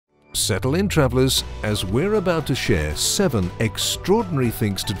Settle in, travelers, as we're about to share 7 extraordinary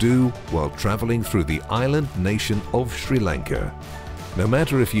things to do while traveling through the island nation of Sri Lanka. No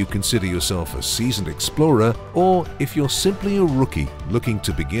matter if you consider yourself a seasoned explorer or if you're simply a rookie looking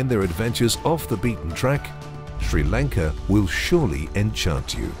to begin their adventures off the beaten track, Sri Lanka will surely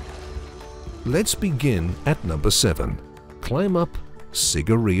enchant you. Let's begin at number 7. Climb up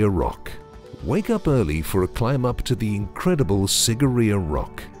Sigiriya Rock. Wake up early for a climb up to the incredible Sigiriya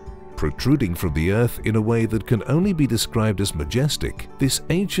Rock. Protruding from the earth in a way that can only be described as majestic, this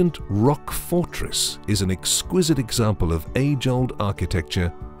ancient rock fortress is an exquisite example of age-old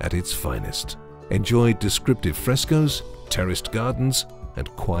architecture at its finest. Enjoy descriptive frescoes, terraced gardens, and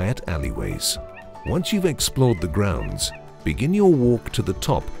quiet alleyways. Once you've explored the grounds, begin your walk to the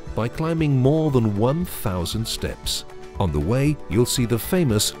top by climbing more than 1,000 steps. On the way, you'll see the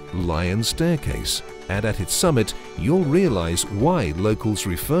famous Lion Staircase, and at its summit, you'll realize why locals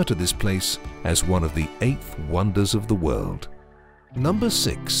refer to this place as one of the 8th wonders of the world. Number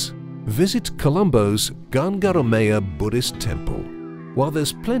 6. Visit Colombo's Gangaramaya Buddhist temple. While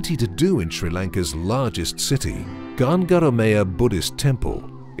there's plenty to do in Sri Lanka's largest city, Gangaramaya Buddhist temple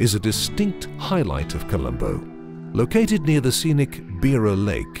is a distinct highlight of Colombo. Located near the scenic Bira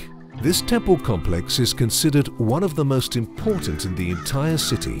Lake, this temple complex is considered one of the most important in the entire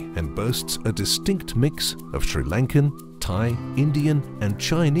city and boasts a distinct mix of Sri Lankan, Thai, Indian, and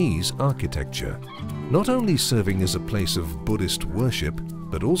Chinese architecture. Not only serving as a place of Buddhist worship,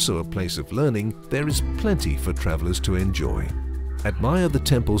 but also a place of learning, there is plenty for travelers to enjoy. Admire the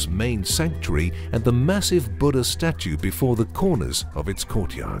temple's main sanctuary and the massive Buddha statue before the corners of its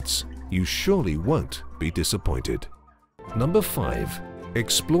courtyards. You surely won't be disappointed. Number 5.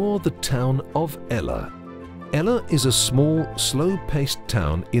 Explore the town of Ella. Ella is a small, slow-paced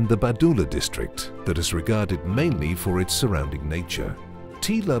town in the Badula district that is regarded mainly for its surrounding nature.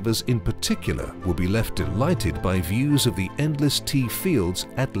 Tea lovers in particular will be left delighted by views of the endless tea fields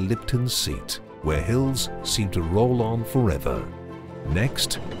at Lipton's Seat, where hills seem to roll on forever.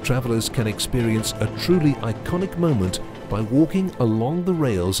 Next, travelers can experience a truly iconic moment by walking along the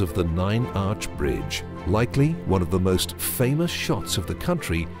rails of the Nine-Arch Bridge, likely one of the most famous shots of the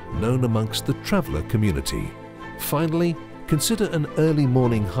country known amongst the traveler community. Finally, consider an early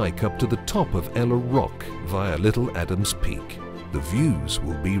morning hike up to the top of Ella Rock via Little Adams Peak. The views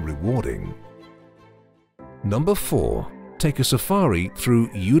will be rewarding. Number 4. Take a safari through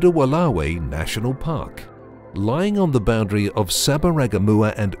Uda Walawe National Park. Lying on the boundary of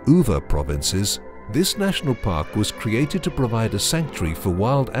Sabaragamua and Uva provinces, this national park was created to provide a sanctuary for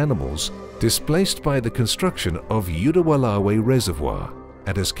wild animals displaced by the construction of Uda Walawe Reservoir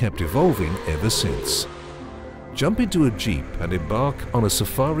and has kept evolving ever since. Jump into a jeep and embark on a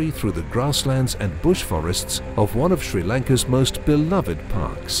safari through the grasslands and bush forests of one of Sri Lanka's most beloved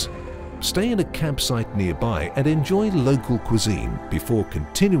parks. Stay in a campsite nearby and enjoy local cuisine before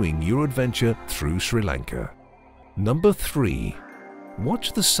continuing your adventure through Sri Lanka. Number 3.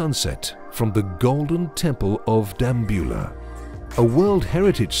 Watch the sunset from the Golden Temple of Dambulla. A World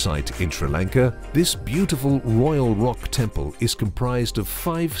Heritage Site in Sri Lanka, this beautiful royal rock temple is comprised of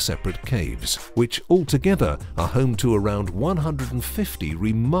 5 separate caves, which altogether are home to around 150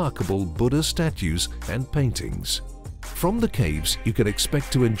 remarkable Buddha statues and paintings. From the caves, you can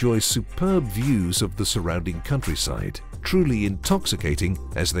expect to enjoy superb views of the surrounding countryside, truly intoxicating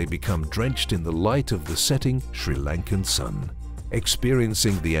as they become drenched in the light of the setting Sri Lankan sun.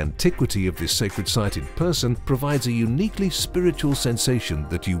 Experiencing the antiquity of this sacred site in person provides a uniquely spiritual sensation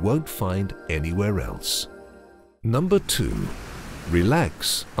that you won't find anywhere else. Number 2.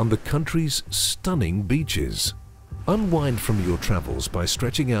 Relax on the country's stunning beaches. Unwind from your travels by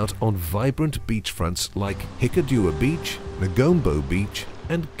stretching out on vibrant beachfronts like Hikkaduwa Beach, Negombo Beach,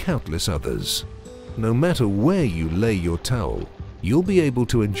 and countless others. No matter where you lay your towel, you'll be able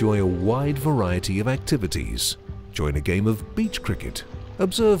to enjoy a wide variety of activities. Join a game of beach cricket,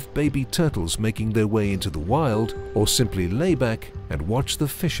 observe baby turtles making their way into the wild, or simply lay back and watch the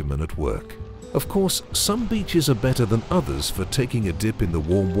fishermen at work. Of course, some beaches are better than others for taking a dip in the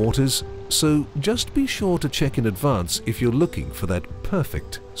warm waters, so just be sure to check in advance if you're looking for that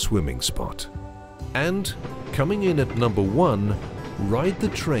perfect swimming spot. And coming in at number 1, ride the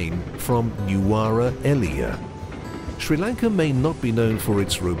train from Nuwara Eliya. Sri Lanka may not be known for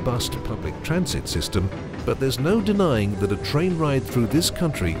its robust public transit system, but there's no denying that a train ride through this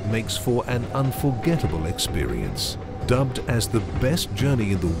country makes for an unforgettable experience. Dubbed as the best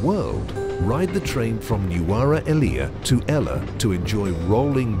journey in the world, ride the train from Nuwara Eliya to Ella to enjoy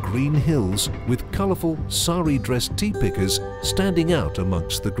rolling green hills with colourful sari-dressed tea pickers standing out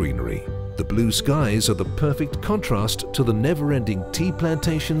amongst the greenery. The blue skies are the perfect contrast to the never-ending tea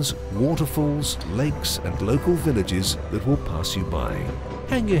plantations, waterfalls, lakes and local villages that will pass you by.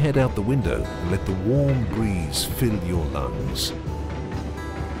 Hang your head out the window and let the warm breeze fill your lungs.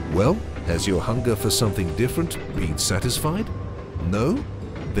 Well, has your hunger for something different been satisfied? No?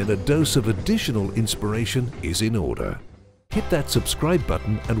 Then a dose of additional inspiration is in order. Hit that subscribe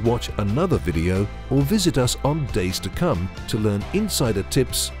button and watch another video, or visit us on days to come to learn insider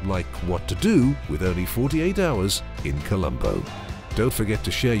tips like what to do with only 48 hours in Colombo. Don't forget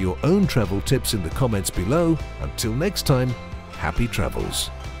to share your own travel tips in the comments below. Until next time, happy travels.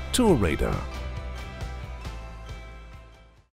 TourRadar.